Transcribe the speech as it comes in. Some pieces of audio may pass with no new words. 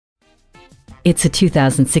It's a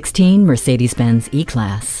 2016 Mercedes-Benz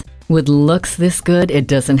E-Class. With looks this good, it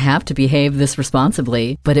doesn't have to behave this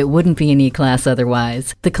responsibly, but it wouldn't be an E-Class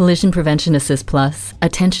otherwise. The Collision Prevention Assist Plus,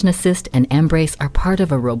 Attention Assist, and mBrace are part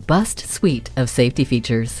of a robust suite of safety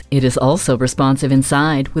features. It is also responsive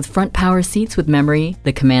inside, with front power seats with memory,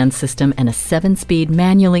 the COMAND system, and a 7-speed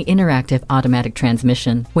manually interactive automatic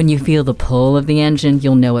transmission. When you feel the pull of the engine,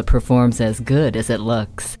 you'll know it performs as good as it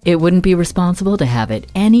looks. It wouldn't be responsible to have it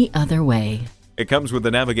any other way. It comes with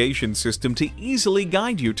a navigation system to easily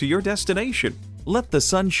guide you to your destination. Let the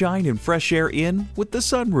sunshine and fresh air in with the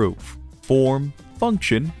sunroof. Form,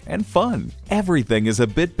 function, and fun. Everything is a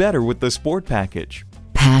bit better with the Sport Package.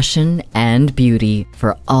 Passion and beauty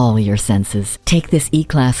for all your senses. Take this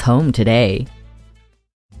E-Class home today.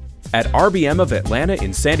 At RBM of Atlanta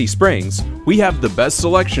in Sandy Springs, we have the best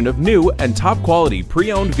selection of new and top quality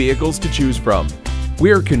pre-owned vehicles to choose from. We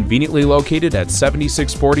are conveniently located at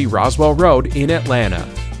 7640 Roswell Road in Atlanta.